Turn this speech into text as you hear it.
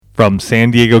From San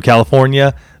Diego,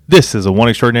 California, this is a One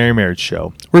Extraordinary Marriage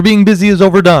show, where being busy is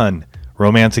overdone,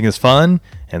 romancing is fun,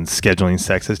 and scheduling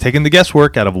sex has taken the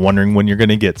guesswork out of wondering when you're going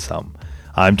to get some.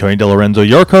 I'm Tony DeLorenzo,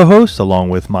 your co-host, along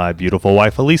with my beautiful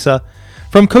wife, Elisa.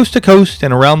 From coast to coast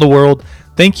and around the world,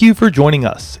 thank you for joining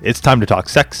us. It's time to talk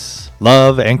sex,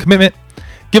 love, and commitment.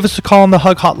 Give us a call on the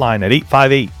Hug Hotline at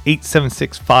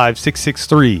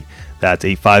 858-876-5663. That's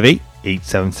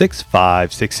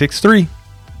 858-876-5663.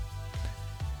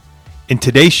 In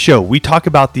today's show, we talk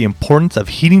about the importance of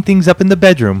heating things up in the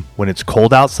bedroom when it's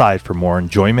cold outside for more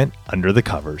enjoyment under the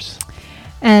covers.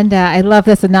 And I love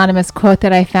this anonymous quote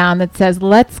that I found that says,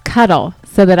 "Let's cuddle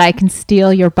so that I can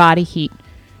steal your body heat."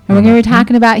 And we're going to be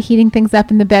talking about heating things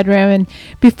up in the bedroom. And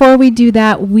before we do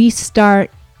that, we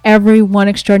start every One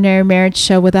Extraordinary Marriage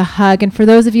show with a hug. And for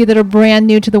those of you that are brand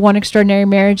new to the One Extraordinary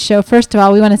Marriage show, first of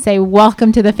all, we want to say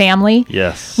welcome to the family.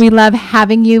 Yes. We love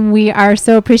having you. We are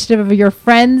so appreciative of your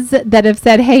friends that have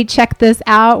said, hey, check this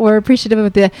out. We're appreciative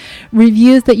of the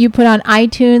reviews that you put on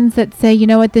iTunes that say, you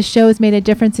know what, this show has made a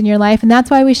difference in your life. And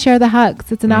that's why we share the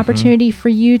hugs. It's an opportunity for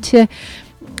you to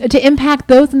impact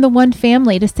those in the one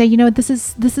family, to say, you know, this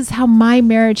is how my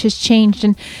marriage has changed.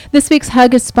 And this week's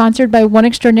hug is sponsored by One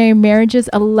Extraordinary Marriage's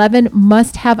 11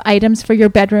 must-have items for your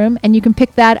bedroom. And you can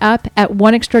pick that up at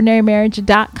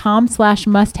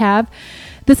oneextraordinarymarriage.com/must-have.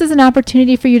 This is an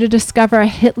opportunity for you to discover a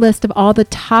hit list of all the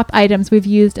top items we've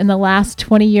used in the last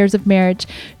 20 years of marriage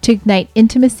to ignite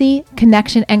intimacy,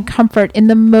 connection, and comfort in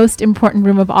the most important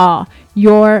room of all,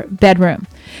 your bedroom.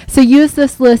 So use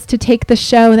this list to take the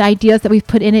show and the ideas that we've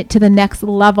put in it to the next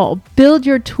level. Build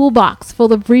your toolbox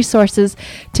full of resources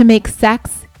to make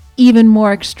sex even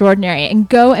more extraordinary. And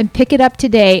go and pick it up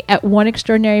today at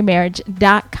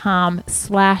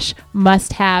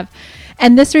oneextraordinarymarriage.com/must-have.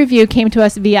 And this review came to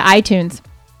us via iTunes.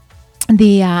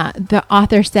 The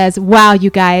author says, "Wow, you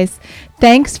guys,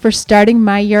 thanks for starting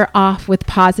my year off with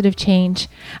positive change.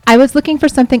 I was looking for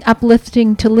something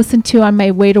uplifting to listen to on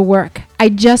my way to work. I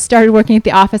just started working at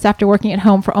the office after working at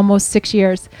home for almost 6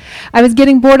 years. I was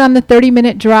getting bored on the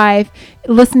 30-minute drive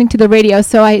listening to the radio,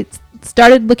 so I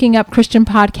started looking up Christian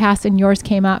podcasts, and yours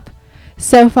came up.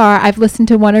 So far, I've listened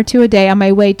to one or two a day on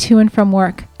my way to and from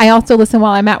work. I also listen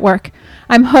while I'm at work.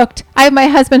 I'm hooked. I have my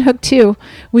husband hooked too.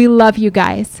 We love you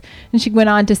guys." And she went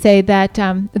on to say that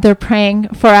they're praying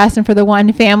for us and for the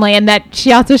one family. And that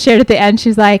she also shared at the end,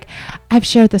 she's like, "I've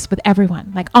shared this with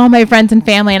everyone, like all my friends and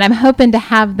family, and I'm hoping to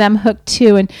have them hooked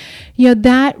too." And, you know,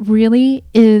 that really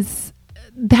is,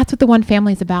 that's what the one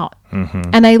family is about.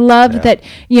 And I love that,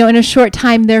 you know, in a short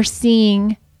time they're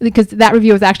seeing, because that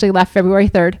review was actually left February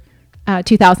 3rd,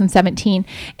 2017.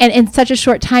 And in such a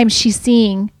short time, she's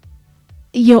seeing,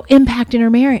 you know, impact in her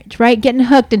marriage, right? Getting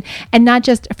hooked, and not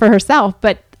just for herself,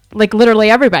 but like literally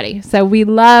everybody. So we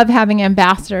love having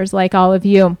ambassadors like all of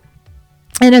you.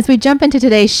 And as we jump into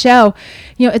today's show,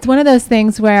 you know, it's one of those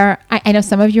things where I know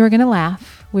some of you are going to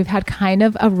laugh. We've had kind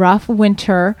of a rough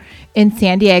winter in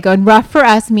San Diego, and rough for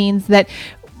us means that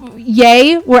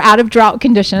yay, we're out of drought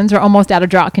conditions, or almost out of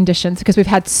drought conditions, because we've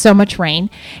had so much rain,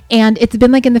 and it's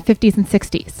been like in the 50s and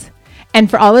 60s. And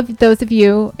for all of those of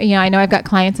you, you know, I know I've got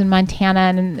clients in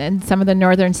Montana and some of the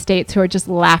northern states who are just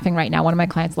laughing right now. One of my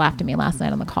clients laughed at me last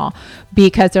night on the call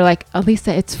because they're like,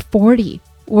 "Elisa, it's 40.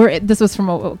 This was from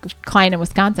a client in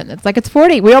Wisconsin. It's like, it's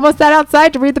 40. We almost sat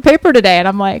outside to read the paper today." And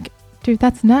I'm like, dude,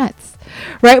 that's nuts,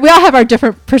 right? We all have our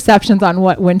different perceptions on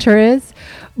what winter is.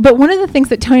 But one of the things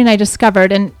that Tony and I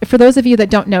discovered, and for those of you that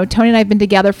don't know, Tony and I have been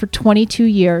together for 22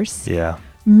 years. Yeah.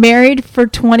 Married for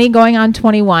 20, going on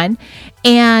 21.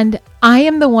 And I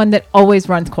am the one that always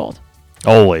runs cold.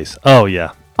 Always. Oh,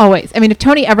 yeah. Always. I mean, if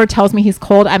Tony ever tells me he's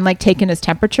cold, I'm like taking his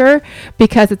temperature,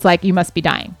 because it's like, you must be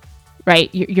dying, right?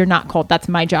 You're not cold. That's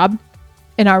my job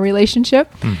in our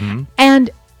relationship. And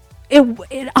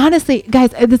it honestly,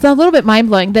 guys, it's a little bit mind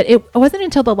blowing that it wasn't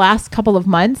until the last couple of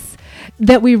months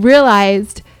that we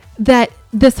realized that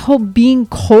this whole being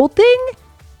cold thing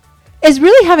is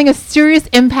really having a serious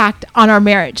impact on our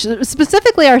marriage,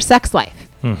 specifically our sex life.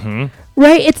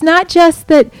 Right? It's not just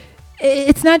that,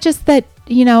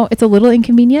 you know, it's a little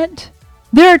inconvenient.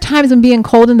 There are times when being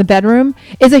cold in the bedroom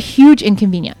is a huge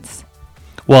inconvenience.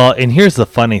 Well, and here's the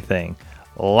funny thing.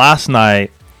 Last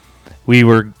night we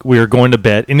were going to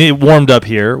bed, and it warmed up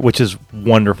here, which is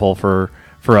wonderful for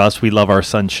us. We love our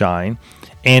sunshine.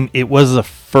 And it was the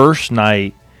first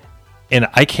night, and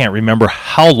I can't remember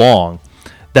how long,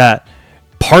 that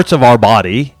parts of our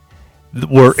body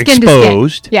were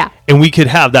exposed, and we could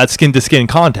have that skin-to-skin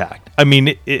contact. I mean,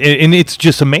 and it's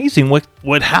just amazing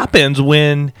what happens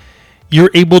when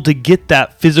you're able to get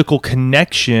that physical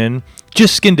connection,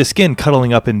 just skin-to-skin,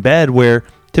 cuddling up in bed, where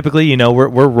typically, you know,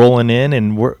 we're rolling in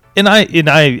and And I,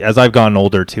 as I've gotten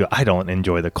older too, I don't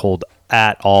enjoy the cold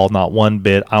at all, not one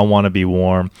bit. I want to be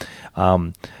warm.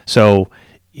 So,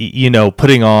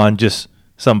 putting on just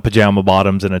some pajama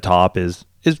bottoms and a top is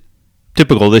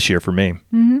typical this year for me.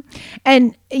 Mm-hmm.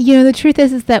 And, the truth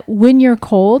is that when you're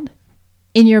cold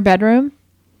in your bedroom,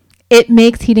 it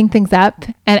makes heating things up.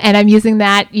 And I'm using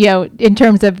that, in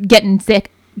terms of getting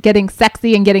sick, getting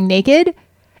sexy and getting naked.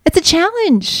 It's a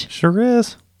challenge. Sure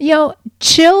is.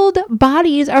 Chilled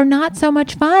bodies are not so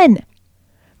much fun.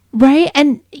 Right?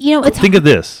 And, think of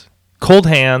this. Cold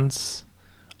hands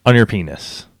on your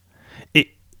penis.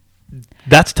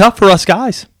 That's tough for us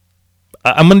guys.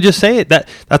 I'm going to just say it.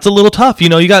 That's a little tough. You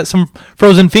got some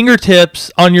frozen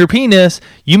fingertips on your penis.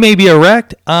 You may be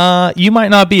erect. You might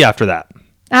not be after that.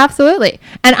 Absolutely.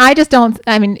 And I just don't,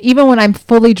 even when I'm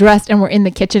fully dressed and we're in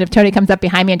the kitchen, if Tony comes up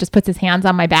behind me and just puts his hands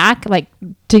on my back, like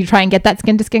to try and get that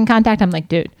skin to skin contact, I'm like,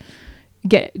 dude,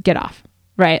 get off.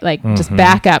 Right. Like just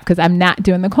back up, because I'm not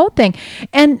doing the cold thing.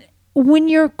 And when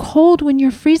you're cold, when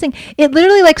you're freezing, it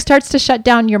literally like starts to shut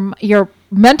down your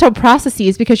mental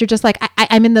processes, because you're just like,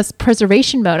 I'm in this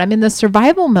preservation mode. I'm in this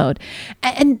survival mode.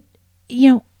 And,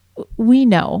 we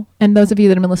know, and those of you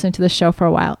that have been listening to this show for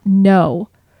a while know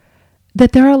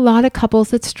that there are a lot of couples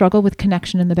that struggle with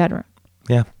connection in the bedroom.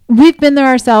 Yeah. We've been there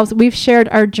ourselves. We've shared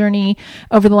our journey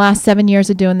over the last 7 years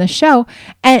of doing this show.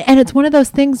 And it's one of those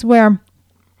things where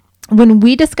when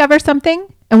we discover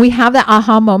something and we have that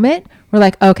aha moment, we're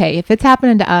like, okay, if it's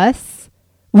happening to us,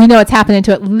 we know it's happening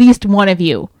to at least one of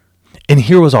you. And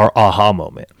here was our aha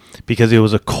moment, because it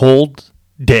was a cold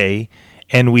day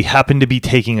and we happened to be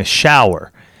taking a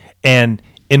shower. And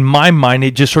in my mind,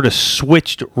 it just sort of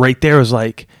switched right there. It was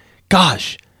like,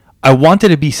 gosh, I wanted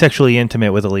to be sexually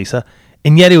intimate with Elisa,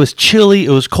 and yet it was chilly. It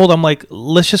was cold. I'm like,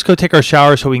 let's just go take our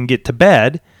shower so we can get to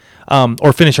bed,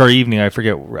 or finish our evening. I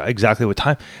forget exactly what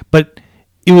time. But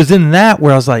it was in that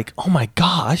where I was like, oh my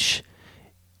gosh,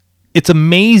 it's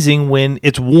amazing when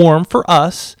it's warm for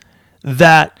us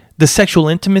that the sexual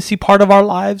intimacy part of our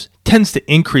lives tends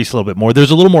to increase a little bit more.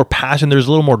 There's a little more passion. There's a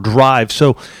little more drive.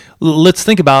 So let's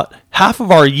think about half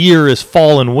of our year is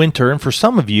fall and winter. And for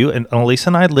some of you, and Elisa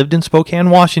and I lived in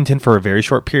Spokane, Washington for a very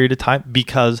short period of time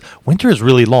because winter is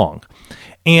really long.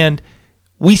 And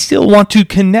we still want to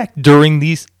connect during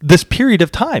this period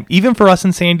of time. Even for us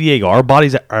in San Diego, our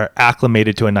bodies are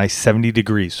acclimated to a nice 70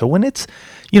 degrees. So when it's,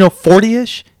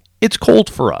 40-ish, it's cold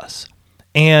for us.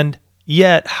 And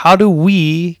yet, how do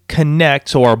we connect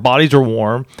so our bodies are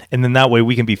warm, and then that way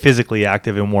we can be physically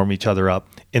active and warm each other up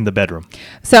in the bedroom?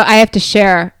 So I have to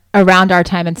share around our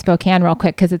time in Spokane real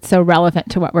quick, because it's so relevant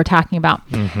to what we're talking about.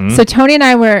 Mm-hmm. So Tony and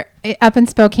I were up in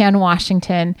Spokane,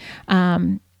 Washington,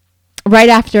 right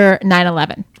after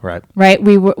 9/11. Right.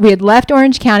 We had left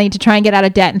Orange County to try and get out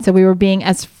of debt, and so we were being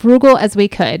as frugal as we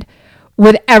could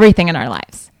with everything in our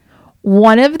lives.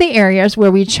 One of the areas where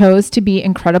we chose to be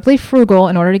incredibly frugal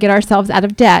in order to get ourselves out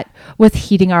of debt was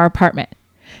heating our apartment.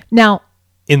 Now,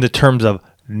 in the terms of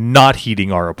not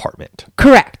heating our apartment.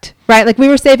 Correct. Right? Like we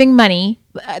were saving money.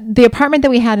 The apartment that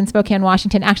we had in Spokane,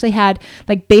 Washington actually had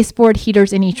like baseboard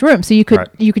heaters in each room. So you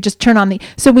could just turn on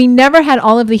so we never had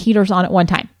all of the heaters on at one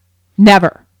time.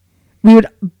 Never. We would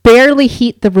barely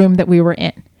heat the room that we were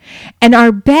in. And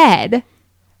our bed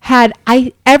had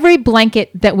every blanket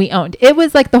that we owned. It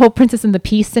was like the whole Princess and the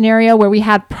Pea scenario where we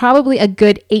had probably a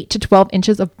good 8 to 12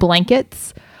 inches of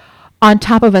blankets on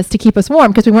top of us to keep us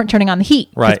warm, because we weren't turning on the heat.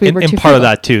 Right. And part of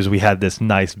that too is we had this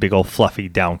nice big old fluffy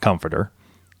down comforter.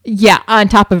 Yeah. On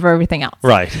top of everything else.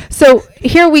 Right. So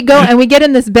here we go, and we get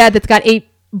in this bed that's got 8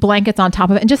 blankets on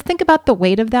top of it. And just think about the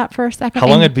weight of that for a second. How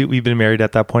long had we been married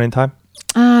at that point in time?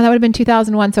 That would have been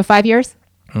 2001. So 5 years.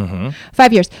 Mm-hmm.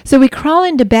 5 years. So we crawl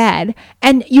into bed,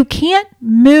 and you can't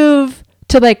move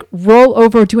to like roll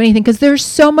over or do anything because there's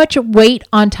so much weight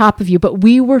on top of you. But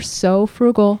we were so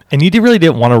frugal. And you really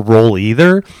didn't want to roll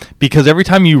either, because every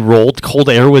time you rolled, cold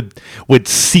air would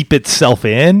seep itself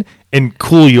in and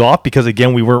cool you off, because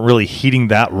again, we weren't really heating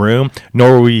that room,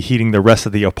 nor were we heating the rest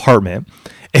of the apartment.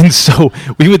 And so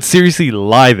we would seriously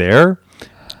lie there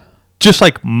just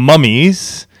like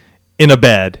mummies in a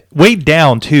bed, weighed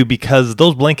down too, because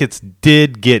those blankets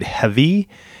did get heavy.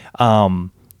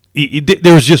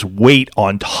 There was just weight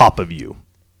on top of you.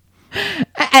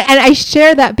 And I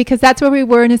share that because that's where we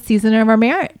were in a season of our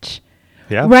marriage.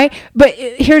 Yeah. Right. But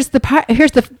here's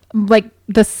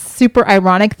the super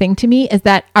ironic thing to me is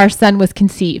that our son was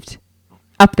conceived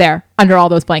up there under all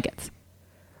those blankets.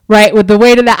 Right. With the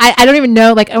weight of that. I don't even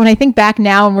know, like when I think back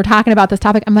now and we're talking about this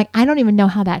topic, I'm like, I don't even know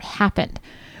how that happened,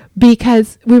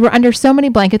 because we were under so many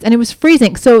blankets and it was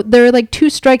freezing. So there were like 2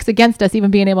 strikes against us even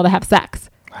being able to have sex.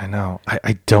 I know.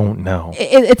 I don't know.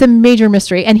 It's a major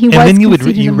mystery. And then you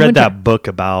conceived read winter. that book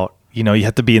about, you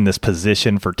have to be in this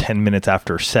position for 10 minutes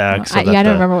after sex. I don't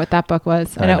remember what that book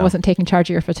was. I know it wasn't taking charge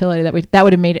of your fertility. That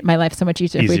would have made my life so much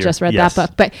easier if we just read that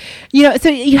book. But, so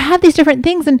you have these different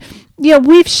things. And,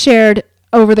 we've shared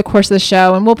over the course of the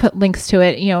show, and we'll put links to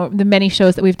it, the many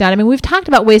shows that we've done. I mean, we've talked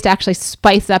about ways to actually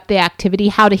spice up the activity,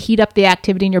 how to heat up the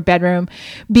activity in your bedroom,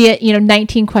 be it,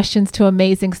 19 questions to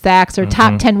amazing sex or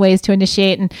top 10 ways to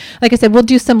initiate. And like I said, we'll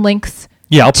do some links.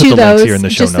 Yeah, I'll put the links here in the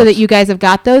show just notes. so that you guys have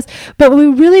got those. But what we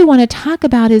really want to talk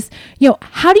about is,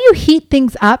 how do you heat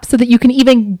things up so that you can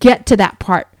even get to that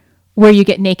part where you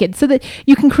get naked, so that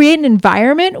you can create an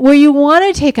environment where you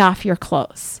want to take off your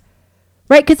clothes.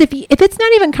 Right? Because if it's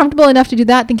not even comfortable enough to do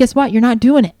that, then guess what? You're not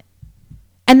doing it.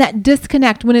 And that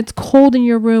disconnect when it's cold in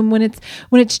your room, when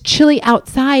it's chilly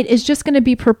outside, is just going to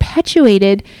be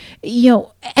perpetuated,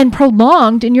 and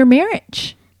prolonged in your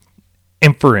marriage.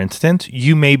 And for instance,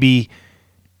 you may be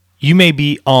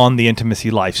on the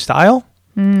intimacy lifestyle,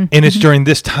 and it's during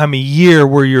this time of year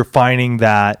where you're finding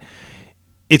that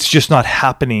it's just not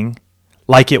happening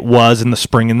like it was in the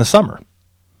spring and the summer.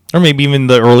 Or maybe even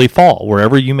the early fall,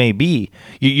 wherever you may be.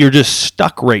 You're just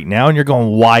stuck right now, and you're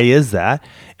going, why is that?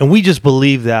 And we just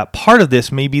believe that part of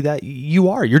this may be that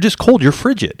you're just cold, you're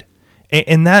frigid.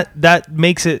 And that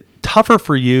makes it tougher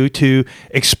for you to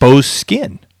expose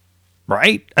skin,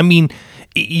 right? I mean,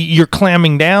 you're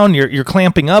clamming down, you're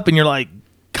clamping up, and you're like,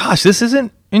 gosh, this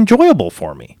isn't enjoyable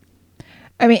for me.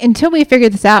 I mean, until we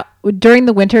figured this out, during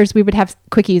the winters, we would have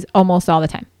quickies almost all the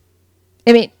time.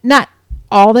 I mean, not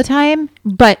all the time,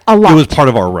 but a lot. It was part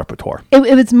of our repertoire.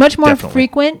 It was much more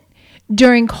frequent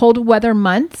during cold weather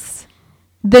months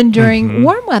than during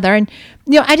warm weather. And,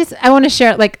 I want to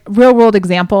share like real world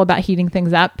example about heating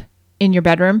things up in your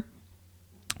bedroom.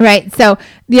 Right. So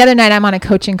the other night I'm on a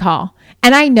coaching call,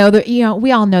 and I know that,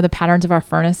 we all know the patterns of our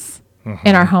furnace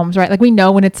in our homes, right? Like we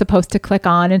know when it's supposed to click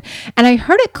on, and I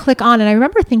heard it click on, and I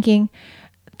remember thinking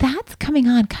that's coming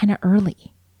on kind of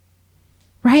early,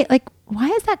 right? Like, why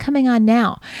is that coming on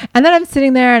now? And then I'm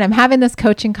sitting there and I'm having this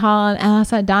coaching call, and all of a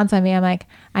sudden it dawns on me. I'm like,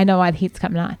 I know why the heat's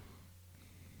coming on,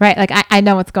 right? Like I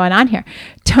know what's going on here.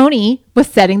 Tony was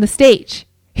setting the stage.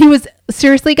 He was,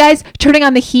 seriously guys, turning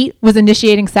on the heat was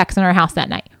initiating sex in our house that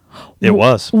night. It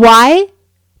was. Why?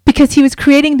 Because he was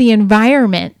creating the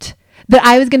environment that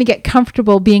I was going to get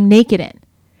comfortable being naked in.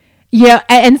 Yeah.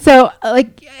 And so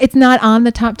like, it's not on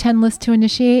the top 10 list to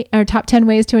initiate, or top 10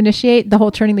 ways to initiate the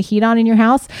whole turning the heat on in your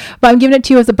house, but I'm giving it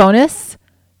to you as a bonus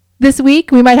this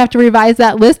week. We might have to revise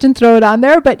that list and throw it on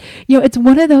there, but it's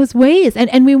one of those ways.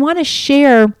 And we want to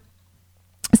share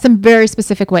some very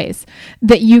specific ways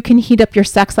that you can heat up your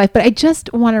sex life. But I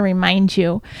just want to remind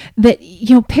you that,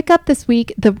 pick up this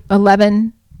week the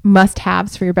 11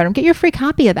 must-haves for your bedroom. Get your free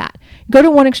copy of that. Go to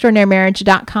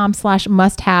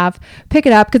oneextraordinarymarriage.com/must-have. Pick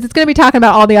it up, because it's going to be talking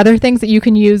about all the other things that you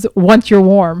can use once you're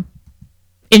warm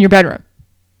in your bedroom.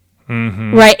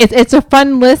 Right? It's a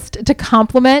fun list to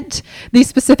complement these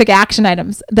specific action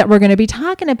items that we're going to be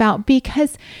talking about,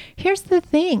 because here's the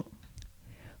thing.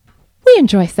 We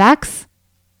enjoy sex.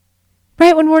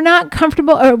 Right? When we're not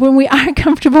comfortable, or when we aren't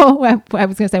comfortable, I was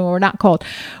going to say when we're not cold.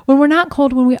 When we're not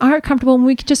cold, when we aren't comfortable, when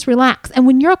we can just relax. And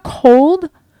when you're cold,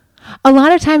 a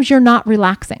lot of times you're not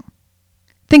relaxing.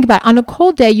 Think about it. On a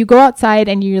cold day, you go outside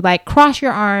and you like cross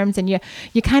your arms and you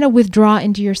kind of withdraw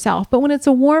into yourself. But when it's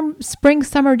a warm spring,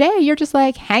 summer day, you're just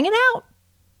like hanging out.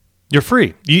 You're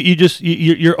free.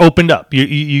 You're opened up.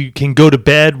 You can go to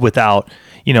bed without,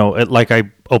 like I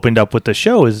opened up with the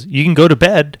show, is you can go to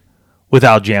bed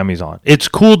without jammies on. It's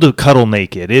cool to cuddle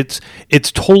naked. It's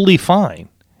totally fine.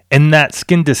 And that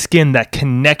skin to skin, that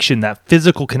connection, that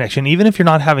physical connection, even if you're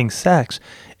not having sex,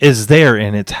 is there,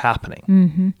 and it's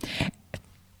happening.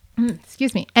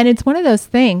 Excuse me. And it's one of those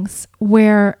things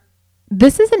where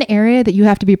this is an area that you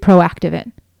have to be proactive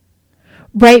in,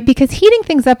 right? Because heating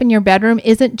things up in your bedroom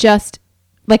isn't just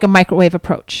like a microwave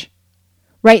approach,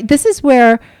 right? This is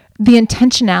where the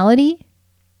intentionality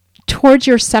towards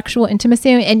your sexual intimacy,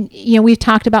 and we've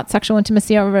talked about sexual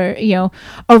intimacy over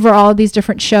all of these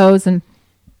different shows and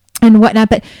whatnot,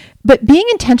 but being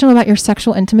intentional about your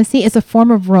sexual intimacy is a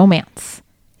form of romance.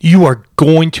 You are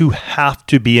going to have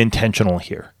to be intentional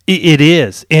here. It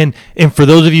is. And for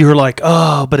those of you who are like,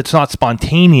 oh, but it's not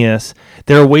spontaneous,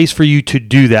 there are ways for you to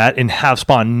do that and have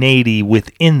spontaneity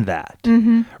within that,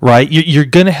 right? You're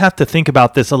going to have to think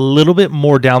about this a little bit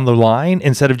more down the line,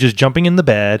 instead of just jumping in the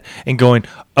bed and going,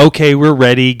 okay, we're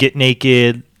ready, get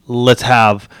naked, let's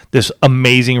have this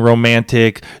amazing,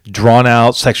 romantic,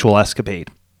 drawn-out sexual escapade.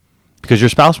 Because your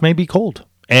spouse may be cold,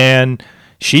 and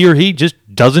she or he just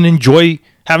doesn't enjoy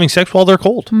having sex while they're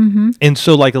cold. And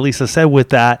so, like Elisa said, with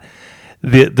that,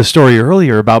 the story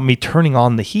earlier about me turning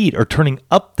on the heat or turning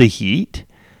up the heat,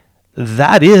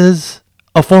 that is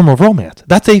a form of romance.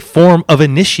 That's a form of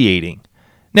initiating.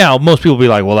 Now, most people will be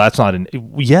like, well, that's not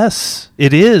yes,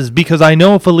 it is, because I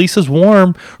know if Elisa's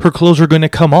warm, her clothes are going to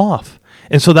come off.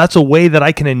 And so that's a way that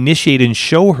I can initiate and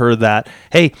show her that,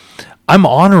 hey, I'm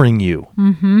honoring you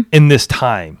in this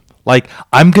time. Like,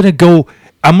 I'm going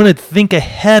to think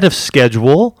ahead of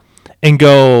schedule and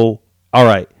go, all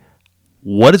right,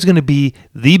 what is going to be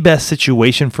the best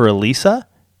situation for Elisa?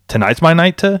 Tonight's my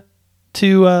night to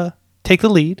take the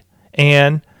lead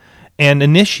and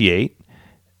initiate.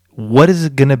 What is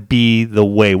it going to be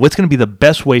what's going to be the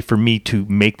best way for me to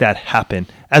make that happen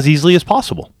as easily as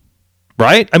possible?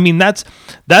 Right? I mean, that's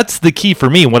the key for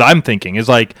me. What I'm thinking is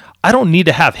like, I don't need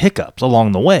to have hiccups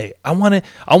along the way. I want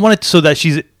it so that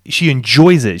she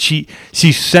enjoys it. She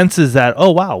senses that, oh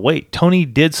wow, wait, Tony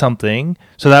did something,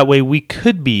 so that way we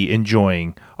could be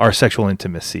enjoying our sexual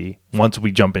intimacy once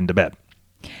we jump into bed.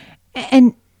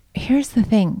 And here's the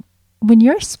thing. When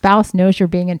your spouse knows you're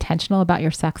being intentional about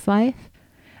your sex life,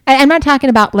 I'm not talking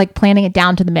about like planning it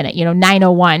down to the minute,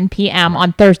 9:01 p.m.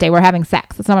 on Thursday, we're having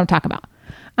sex. That's not what I'm talking about.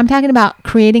 I'm talking about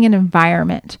creating an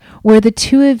environment where the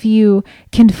two of you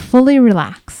can fully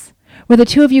relax, where the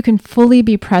two of you can fully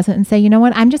be present and say, you know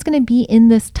what, I'm just going to be in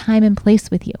this time and place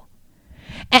with you.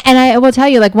 And I will tell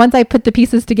you, like, once I put the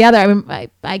pieces together,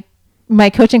 I my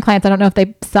coaching clients, I don't know if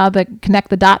they saw the connect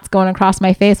the dots going across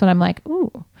my face when I'm like,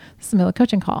 ooh, this is the middle of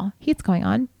coaching call. Heat's going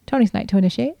on. Tony's night to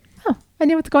initiate. Oh, I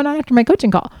knew what's going on after my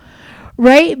coaching call.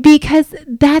 Right? Because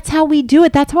that's how we do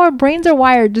it. That's how our brains are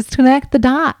wired. Just connect the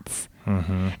dots.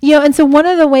 And so one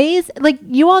of the ways, like,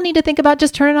 you all need to think about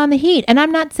just turning on the heat. And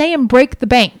I'm not saying break the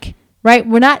bank, right?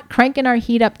 We're not cranking our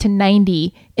heat up to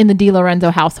 90 in the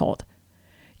DiLorenzo household.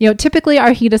 Typically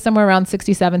our heat is somewhere around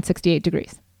 67, 68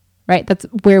 degrees, right? That's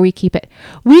where we keep it.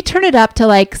 We turn it up to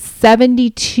like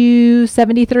 72,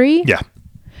 73. Yeah.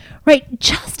 Right.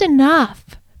 Just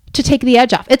enough to take the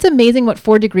edge off. It's amazing what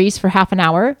 4 degrees for half an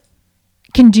hour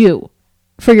can do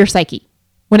for your psyche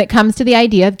when it comes to the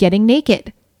idea of getting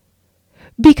naked.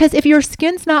 Because if your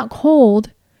skin's not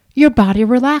cold, your body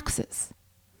relaxes,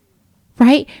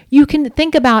 right? You can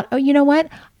think about, oh, you know what?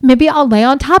 Maybe I'll lay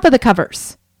on top of the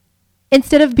covers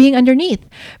instead of being underneath.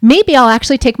 Maybe I'll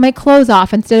actually take my clothes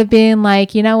off instead of being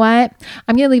like, you know what?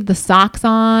 I'm going to leave the socks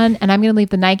on and I'm going to leave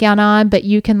the nightgown on, but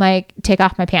you can like take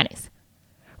off my panties,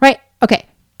 right? Okay.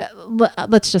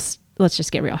 Let's just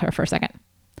get real here for a second.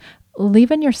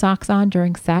 Leaving your socks on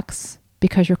during sex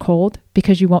because you're cold,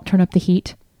 because you won't turn up the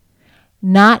heat,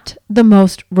 not the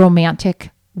most romantic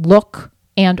look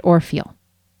and or feel.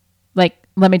 Like,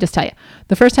 let me just tell you,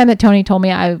 the first time that Tony told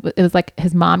me it was like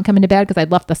his mom coming to bed because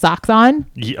I'd left the socks on.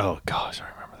 Oh gosh, I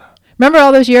remember that. Remember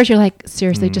all those years? You're like,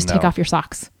 seriously, just take off your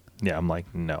socks. Yeah, I'm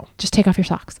like, no. Just take off your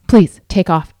socks. Please take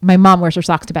off. My mom wears her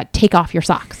socks to bed. Take off your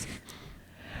socks.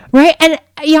 Right? And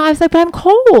I was like, but I'm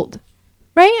cold.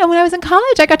 Right? And when I was in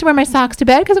college, I got to wear my socks to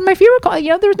bed because of my feet were cold.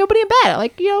 There was nobody in bed.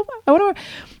 Like, I want to wear.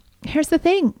 Here's the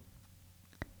thing.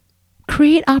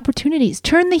 Create opportunities.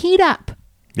 Turn the heat up.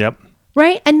 Yep.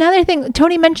 Right? Another thing,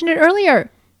 Tony mentioned it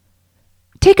earlier.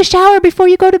 Take a shower before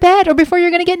you go to bed or before you're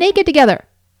going to get naked together.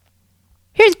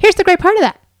 Here's the great part of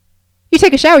that. You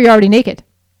take a shower, you're already naked.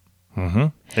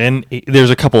 And there's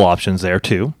a couple options there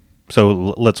too.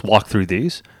 So let's walk through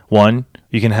these. One,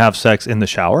 you can have sex in the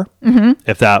shower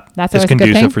if that's is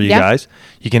conducive for you guys.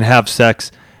 You can have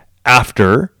sex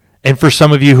after. And for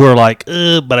some of you who are like,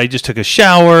 but I just took a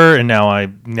shower and now I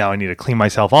need to clean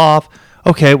myself off.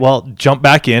 Okay, well, jump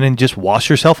back in and just wash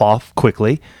yourself off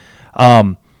quickly.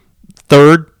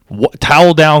 Third,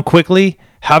 towel down quickly.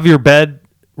 Have your bed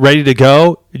ready to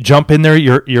go. Jump in there.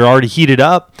 You're already heated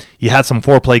up. You had some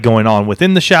foreplay going on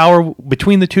within the shower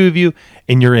between the two of you,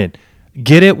 and you're in.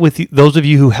 Get it with those of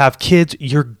you who have kids.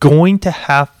 You're going to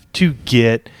have to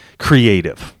get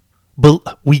creative.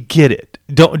 But we get it.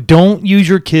 Don't use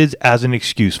your kids as an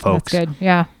excuse, folks. That's good.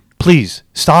 Yeah. Please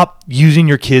stop using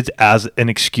your kids as an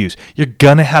excuse. You're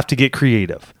going to have to get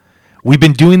creative. We've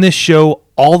been doing this show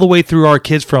all the way through our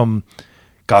kids from,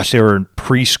 gosh, they were in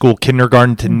preschool,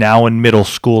 kindergarten to now in middle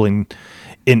school and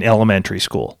in elementary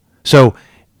school. So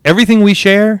everything we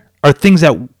share are things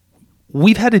that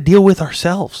we've had to deal with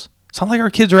ourselves. It's not like our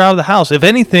kids are out of the house. If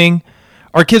anything,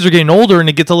 our kids are getting older and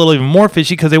it gets a little even more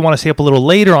fishy because they want to stay up a little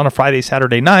later on a Friday,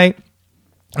 Saturday night.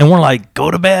 And we're like,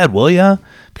 go to bed, will ya?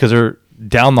 Because they're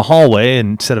down the hallway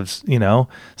instead of,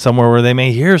 somewhere where they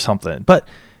may hear something. But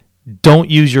don't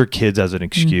use your kids as an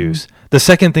excuse. The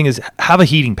second thing is have a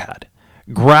heating pad.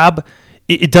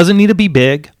 It doesn't need to be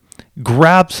big.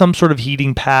 grab some sort of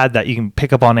heating pad that you can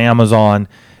pick up on Amazon,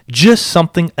 just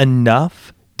something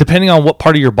enough, depending on what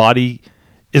part of your body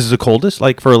is the coldest.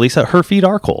 Like for Elisa, her feet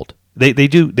are cold. They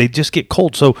just get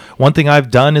cold. So one thing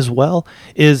I've done as well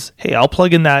is, hey, I'll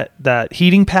plug in that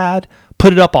heating pad,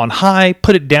 put it up on high,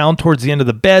 put it down towards the end of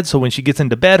the bed. So when she gets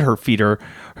into bed, her feet are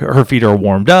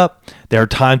warmed up. There are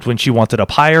times when she wants it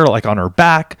up higher, like on her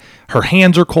back. Her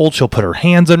hands are cold. She'll put her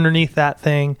hands underneath that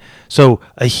thing. So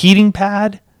a heating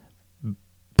pad,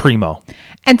 primo.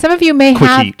 And some of you may Quick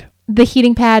have heat. the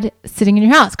heating pad sitting in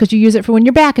your house because you use it for when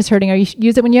your back is hurting, or you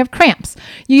use it when you have cramps.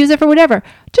 You use it for whatever.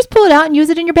 Just pull it out and use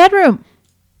it in your bedroom,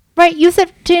 right? Use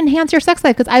it to enhance your sex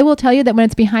life. Because I will tell you that when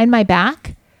it's behind my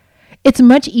back, it's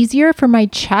much easier for my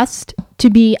chest to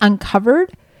be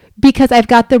uncovered because I've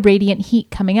got the radiant heat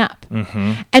coming up.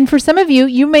 Mm-hmm. And for some of you,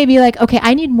 you may be like, okay,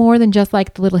 I need more than just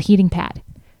like the little heating pad.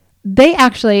 They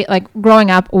actually, like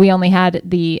growing up, we only had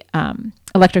the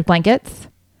electric blankets.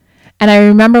 And I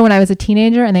remember when I was a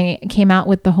teenager and they came out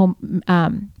with the whole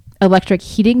electric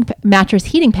mattress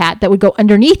heating pad that would go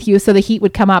underneath you so the heat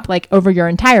would come up like over your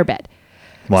entire bed.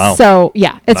 Wow. So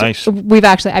yeah, it's Nice. We've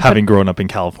actually Having grown up in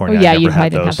California, yeah, I never you had probably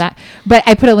didn't those. have that, but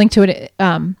I put a link to it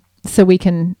so we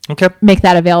can Okay. make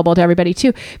that available to everybody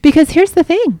too. Because here's the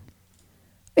thing: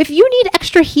 if you need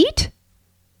extra heat,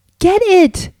 get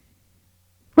it.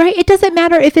 Right? It doesn't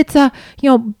matter if it's a,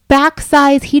 back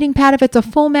size heating pad, if it's a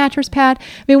full mattress pad.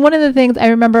 I mean, one of the things I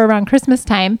remember around Christmas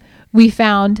time, we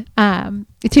found, too,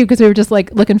 because we were just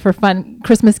like looking for fun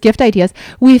Christmas gift ideas,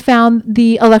 we found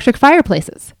the electric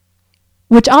fireplaces,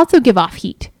 which also give off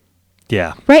heat.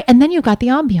 Yeah. Right? And then you've got the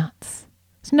ambiance.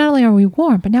 So not only are we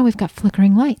warm, but now we've got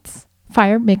flickering lights.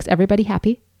 Fire makes everybody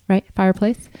happy, right?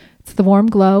 Fireplace. It's the warm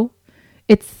glow.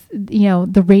 It's,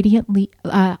 the radiant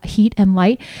heat and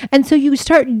light. And so you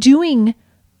start doing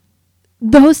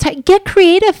those get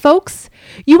creative, folks.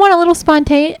 You want a little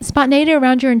spontaneity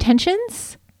around your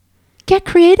intentions? Get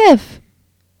creative.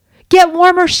 Get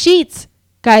warmer sheets.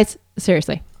 Guys,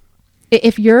 seriously.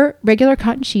 If your regular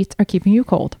cotton sheets are keeping you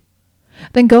cold,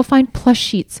 then go find plush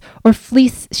sheets or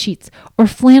fleece sheets or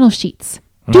flannel sheets.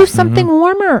 Do something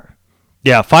warmer.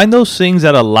 Yeah. Find those things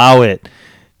that allow it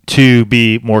to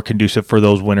be more conducive for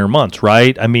those winter months,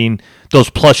 right? I mean, those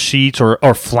plush sheets or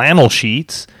flannel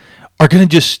sheets are going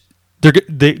to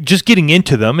they're just getting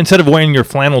into them. Instead of wearing your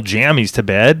flannel jammies to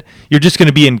bed, you're just going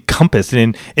to be encompassed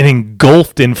and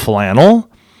engulfed in flannel.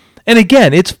 And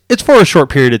again, it's for a short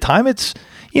period of time. It's,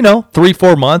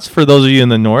 3-4 months for those of you in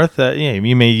the north.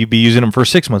 You may be using them for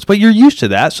 6 months, but you're used to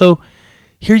that. So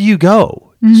here you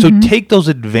go. Mm-hmm. So take those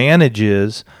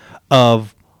advantages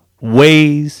of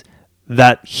ways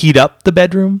that heat up the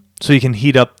bedroom so you can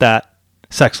heat up that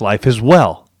sex life as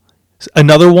well.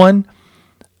 Another one,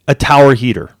 a tower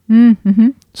heater.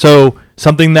 Mm-hmm. So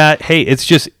something that, hey, it's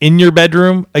just in your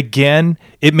bedroom. Again,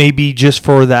 it may be just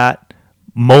for that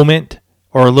moment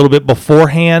or a little bit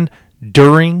beforehand,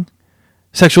 during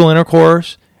sexual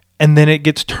intercourse, and then it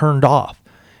gets turned off.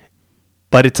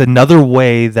 But it's another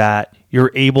way that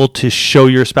you're able to show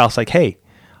your spouse like, hey,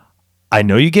 I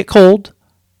know you get cold.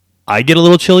 I get a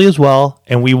little chilly as well,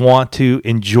 and we want to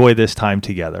enjoy this time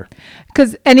together.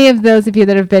 Because any of those of you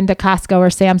that have been to Costco or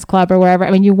Sam's Club or wherever,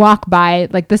 I mean, you walk by,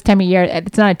 like this time of year,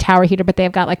 it's not a tower heater, but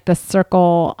they've got like the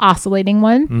circle oscillating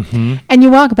one. Mm-hmm. And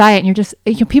you walk by it and you're just,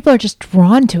 people are just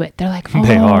drawn to it. They're like, oh,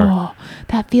 they are.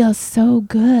 That feels so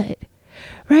good.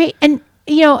 Right? And,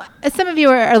 some of you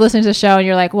are listening to the show and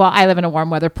you're like, well, I live in a warm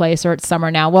weather place or it's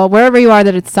summer now. Well, wherever you are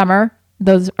that it's summer,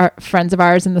 those are friends of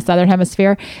ours in the Southern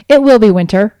Hemisphere, it will be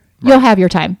winter. You'll have your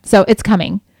time. So it's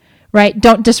coming, right?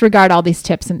 Don't disregard all these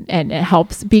tips and it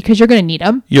helps because you're going to need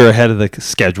them. You're ahead of the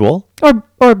schedule.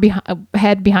 Or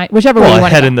behind, whichever way you want to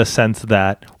ahead go. in the sense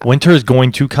that winter is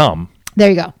going to come. There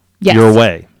you go. Yes. Your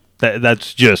way.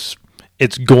 That's just,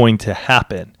 it's going to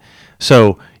happen.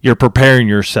 So you're preparing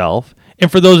yourself.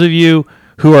 And for those of you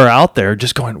who are out there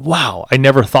just going, wow, I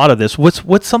never thought of this.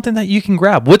 What's something that you can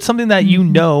grab? What's something that you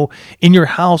know in your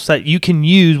house that you can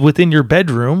use within your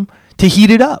bedroom to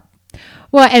heat it up?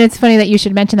 Well, and it's funny that you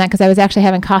should mention that because I was actually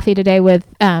having coffee today with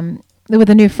a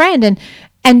new friend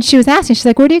and she was asking, she's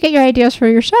like, where do you get your ideas for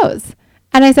your shows?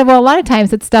 And I said, well, a lot of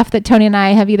times it's stuff that Tony and I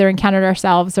have either encountered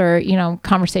ourselves or,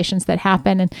 conversations that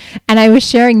happen. And I was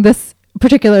sharing this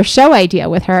particular show idea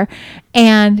with her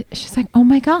and she's like, oh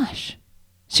my gosh.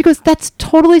 She goes, that's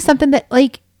totally something that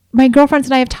like my girlfriends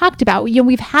and I have talked about.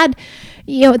 We've had,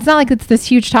 it's not like it's this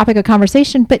huge topic of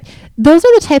conversation, but those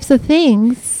are the types of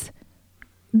things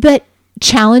that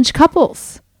challenge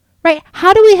couples, right?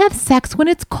 How do we have sex when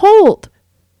it's cold?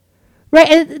 Right?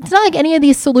 And it's not like any of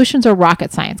these solutions are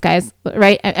rocket science, guys,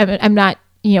 right? I'm not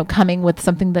coming with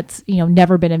something that's,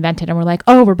 never been invented. And we're like,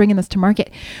 oh, we're bringing this to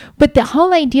market. But the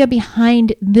whole idea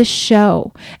behind this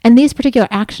show and these particular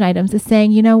action items is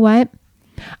saying, you know what?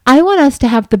 I want us to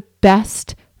have the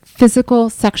best physical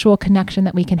sexual connection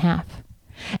that we can have.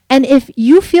 And if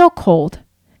you feel cold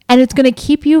and it's going to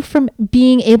keep you from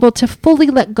being able to fully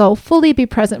let go, fully be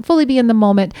present, fully be in the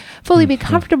moment, fully be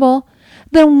comfortable,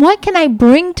 then what can I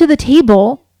bring to the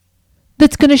table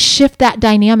that's going to shift that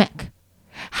dynamic?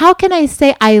 How can I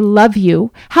say I love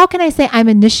you? How can I say I'm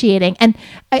initiating? And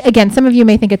again, some of you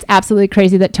may think it's absolutely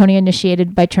crazy that Tony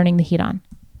initiated by turning the heat on.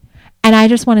 And I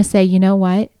just want to say, you know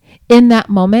what? In that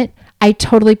moment, I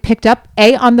totally picked up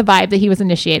on the vibe that he was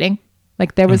initiating.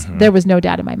 Like there was no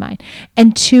doubt in my mind.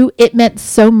 And 2, it meant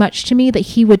so much to me that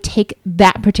he would take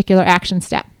that particular action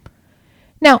step.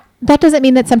 Now, that doesn't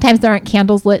mean that sometimes there aren't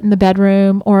candles lit in the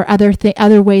bedroom or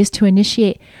other ways to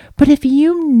initiate. But if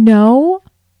you know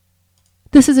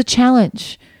this is a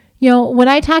challenge. When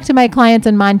I talk to my clients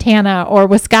in Montana or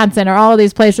Wisconsin or all of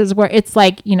these places where it's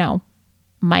like,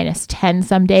 minus 10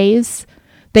 some days,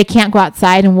 they can't go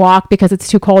outside and walk because it's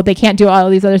too cold. They can't do all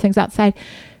of these other things outside.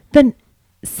 Then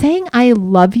saying I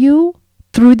love you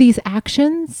through these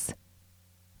actions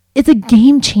is a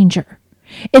game changer.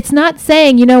 It's not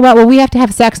saying, you know what, well, we have to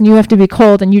have sex and you have to be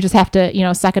cold and you just have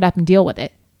to, suck it up and deal with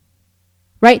it.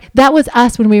 Right? That was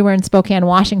us when we were in Spokane,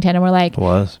 Washington. And we're like,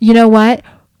 you know what?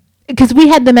 Because we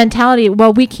had the mentality,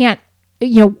 well, we can't,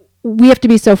 we have to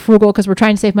be so frugal because we're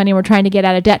trying to save money and we're trying to get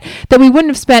out of debt that we wouldn't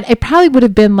have spent, it probably would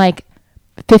have been like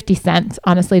 50 cents,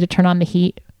 honestly, to turn on the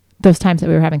heat those times that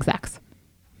we were having sex.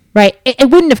 Right? It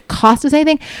wouldn't have cost us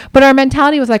anything, but our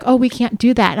mentality was like, oh, we can't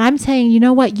do that. And I'm saying, you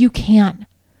know what? You can.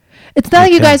 It's not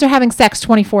like you guys are having sex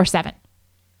 24/7.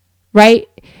 Right?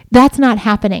 That's not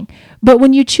happening. But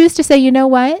when you choose to say, you know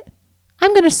what?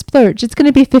 I'm going to splurge. It's going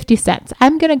to be 50 cents.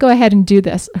 I'm going to go ahead and do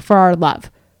this for our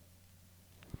love.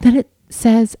 Then it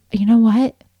says, you know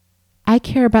what? I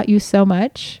care about you so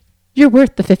much. You're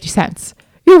worth the 50 cents.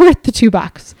 You're worth the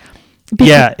 $2.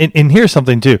 Yeah. And here's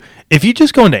something too. If you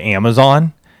just go into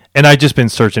Amazon, and I've just been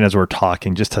searching as we're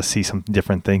talking just to see some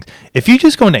different things. If you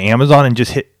just go into Amazon and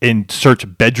just hit and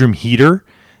search bedroom heater,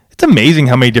 it's amazing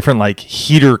how many different like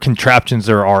heater contraptions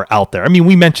there are out there. I mean,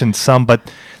 we mentioned some,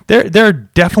 but there are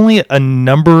definitely a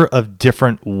number of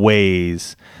different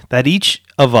ways that each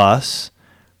of us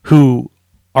who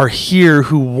are here,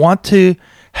 who want to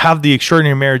have the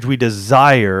extraordinary marriage we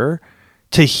desire,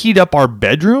 to heat up our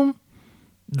bedroom.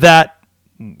 That,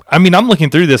 I mean, I'm looking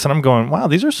through this and I'm going, wow,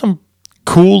 these are some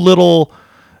cool little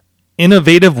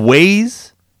innovative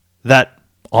ways that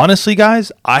honestly,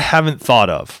 guys, I haven't thought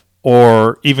of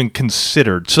or even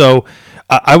considered. So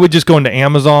I would just go into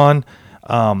Amazon,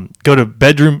 go to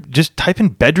bedroom, just type in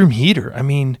bedroom heater. I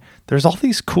mean, there's all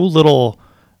these cool little,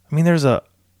 there's a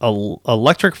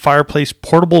electric fireplace,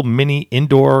 portable mini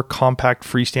indoor compact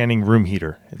freestanding room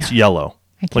heater. It's yellow.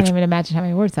 I can't even imagine how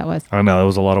many words that was. I know, that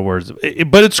was a lot of words,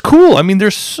 but it's cool. I mean,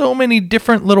 there's so many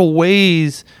different little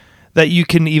ways that you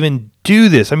can even do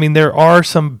this. I mean, there are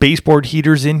some baseboard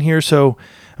heaters in here. So,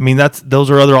 those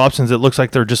are other options. It looks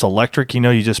like they're just electric.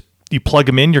 You plug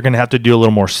them in. You're going to have to do a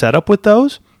little more setup with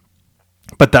those,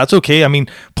 but that's okay.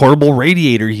 Portable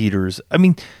radiator heaters.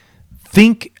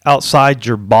 Think outside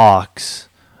your box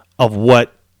of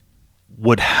what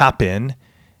would happen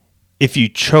if you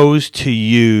chose to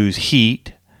use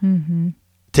heat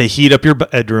to heat up your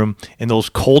bedroom in those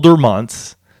colder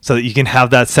months so that you can have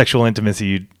that sexual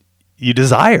intimacy you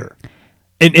desire.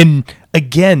 And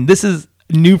again, this is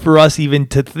new for us even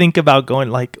to think about, going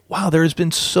like, wow, there's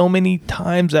been so many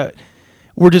times that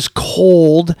we're just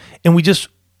cold and we just,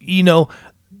 the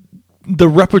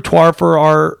repertoire for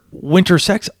our winter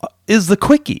sex is the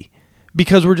quickie,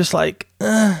 because we're just like,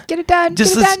 get it done.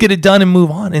 Let's get it done and move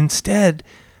on. Instead,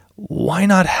 why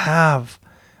not have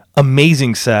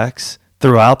amazing sex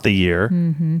throughout the year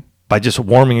by just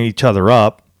warming each other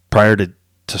up prior to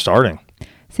starting?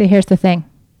 See, here's the thing.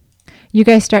 You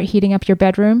guys start heating up your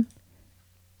bedroom,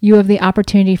 you have the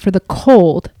opportunity for the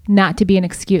cold not to be an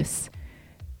excuse.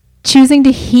 Choosing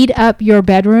to heat up your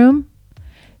bedroom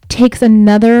takes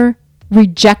another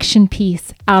rejection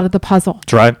piece out of the puzzle.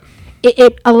 That's right.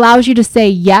 It allows you to say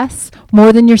yes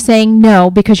more than you're saying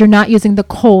no, because you're not using the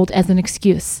cold as an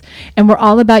excuse. And we're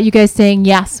all about you guys saying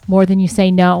yes more than you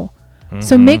say no.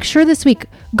 So make sure this week,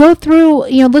 go through,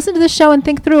 listen to the show and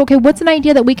think through, okay, what's an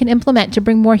idea that we can implement to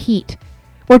bring more heat?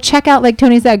 Or check out, like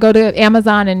Tony said, go to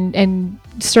Amazon and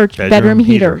search bedroom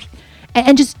heaters.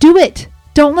 And just do it.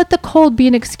 Don't let the cold be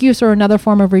an excuse or another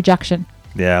form of rejection.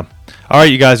 Yeah. All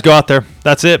right, you guys, go out there.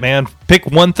 That's it, man. Pick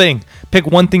one thing. Pick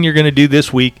one thing you're going to do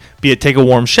this week. Be it take a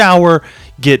warm shower,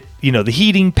 get, the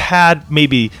heating pad,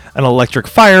 maybe an electric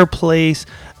fireplace,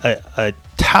 a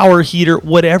tower heater,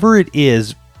 whatever it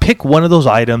is. Pick one of those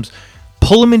items,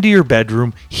 pull them into your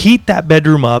bedroom, heat that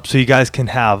bedroom up so you guys can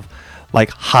have like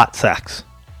hot sex.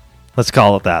 Let's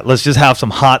call it that. Let's just have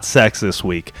some hot sex this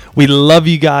week. We love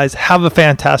you guys. Have a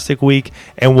fantastic week,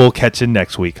 and we'll catch you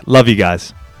next week. Love you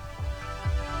guys.